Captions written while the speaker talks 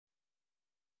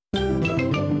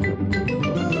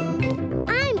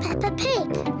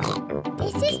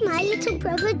little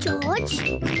brother George.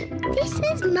 This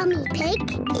is Mummy Pig.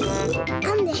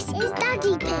 And this is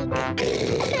Daddy Pig.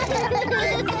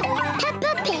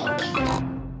 Peppa Pig.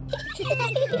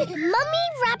 Mummy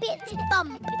Rabbit's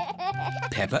bump.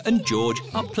 Peppa and George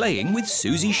are playing with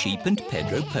Susie Sheep and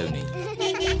Pedro Pony.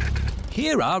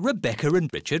 Here are Rebecca and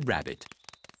Richard Rabbit.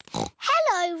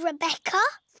 Hello, Rebecca.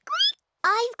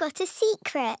 I've got a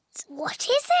secret. What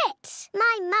is it?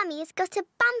 My mummy's got a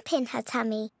bump in her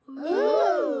tummy.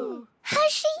 Ooh.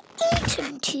 Has she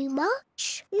eaten too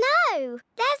much? No,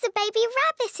 there's a baby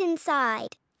rabbit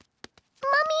inside.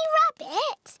 Mummy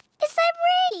Rabbit? Is there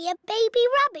really a baby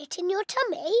rabbit in your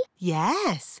tummy?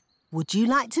 Yes. Would you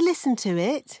like to listen to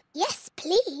it? Yes,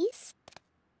 please.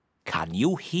 Can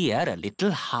you hear a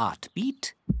little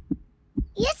heartbeat?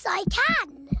 Yes, I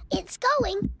can. It's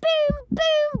going boom,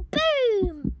 boom,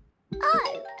 boom.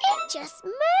 Oh, it just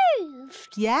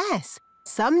moved. Yes.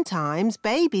 Sometimes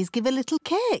babies give a little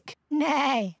kick.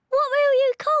 Nay. What will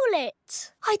you call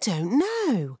it? I don't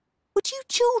know. Would you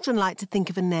children like to think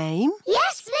of a name?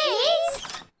 Yes,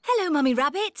 please. Hello, Mummy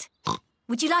Rabbit.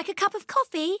 Would you like a cup of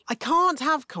coffee? I can't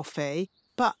have coffee,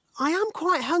 but I am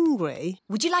quite hungry.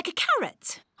 Would you like a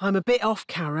carrot? I'm a bit off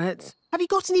carrots. Have you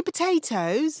got any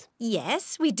potatoes?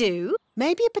 Yes, we do.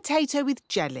 Maybe a potato with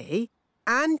jelly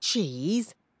and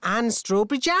cheese and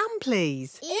strawberry jam,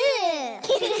 please. Ew.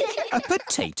 A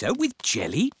potato with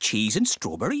jelly, cheese and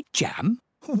strawberry jam?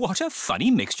 What a funny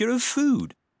mixture of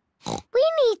food. We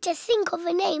need to think of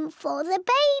a name for the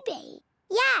baby.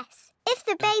 Yes, if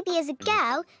the baby is a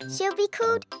girl, she'll be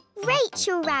called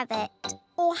Rachel Rabbit.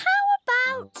 Or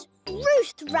how about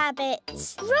Ruth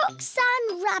Rabbit,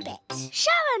 Roxanne Rabbit,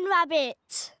 Sharon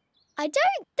Rabbit? I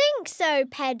don't think so,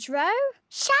 Pedro.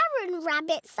 Sharon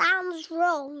Rabbit sounds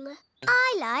wrong.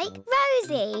 I like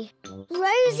Rosie.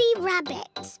 Rosie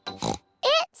Rabbit.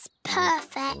 It's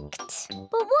perfect.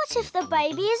 But what if the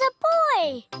baby is a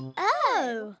boy?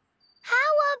 Oh.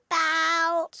 How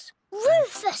about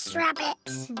Rufus Rabbit?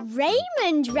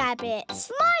 Raymond Rabbit.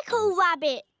 Michael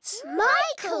Rabbit.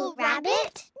 Michael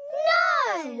Rabbit?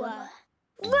 No!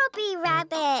 Robbie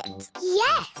Rabbit.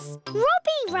 Yes,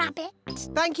 Robbie Rabbit.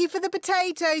 Thank you for the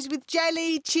potatoes with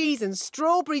jelly, cheese and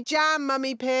strawberry jam,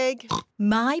 Mummy Pig.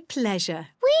 My pleasure.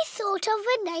 We thought of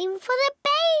a name for the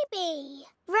baby.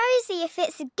 Rosie if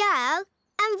it's a girl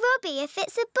and Robbie if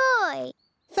it's a boy.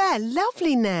 They're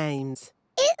lovely names.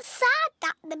 It's sad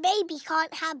that the baby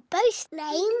can't have both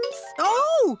names.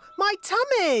 Oh, my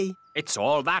tummy. It's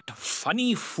all that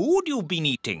funny food you've been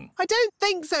eating. I don't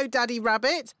think so, Daddy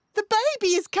Rabbit. The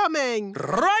baby is coming.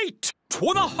 Right!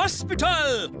 To the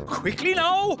hospital! Quickly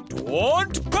now!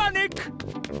 Don't panic!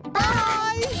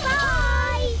 Bye!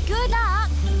 Bye! Good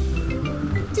luck!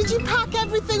 Did you pack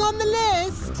everything on the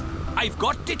list? I've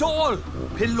got it all.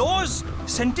 Pillows,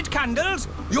 scented candles,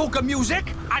 yoga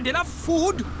music and enough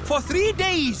food for 3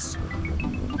 days.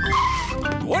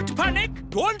 Don't panic!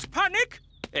 Don't panic!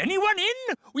 Anyone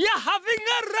in? We are having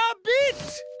a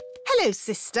rabbit! Hello,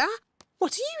 sister.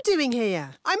 What are you doing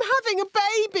here? I'm having a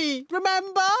baby,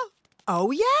 remember? Oh,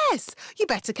 yes. You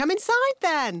better come inside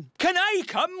then. Can I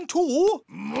come too?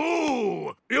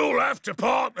 Moo! You'll have to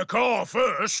park the car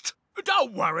first.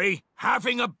 Don't worry.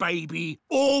 Having a baby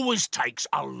always takes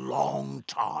a long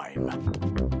time.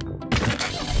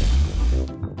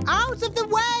 Out of the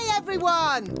way,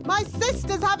 everyone! My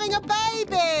sister's having a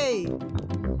baby!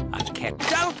 A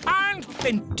kettle and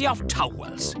plenty of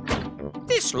towels.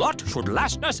 This lot should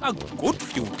last us a good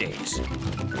few days.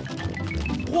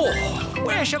 Oh,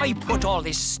 where shall I put all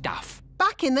this stuff?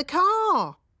 Back in the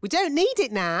car. We don't need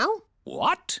it now.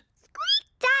 What?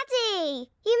 Daddy,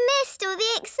 you missed all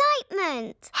the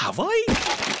excitement. Have I?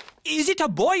 Is it a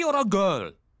boy or a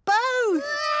girl? Both!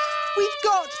 We've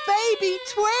got baby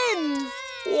twins!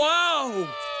 Wow!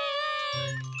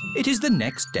 It is the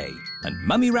next day and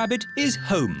Mummy Rabbit is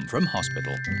home from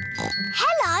hospital.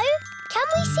 Hello! Can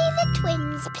we see the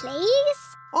twins, please?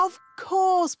 Of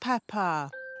course, Peppa. Are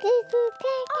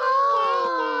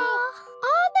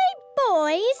they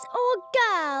boys or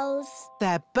girls?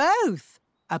 They're both.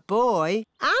 A boy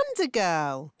and a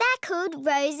girl. They're called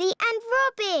Rosie and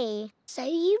Robbie. So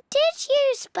you did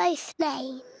use both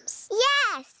names?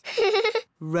 Yes.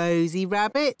 Rosie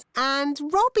Rabbit and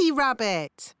Robbie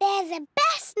Rabbit. They're the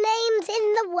best names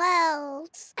in the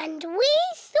world. And we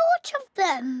thought of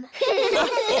them.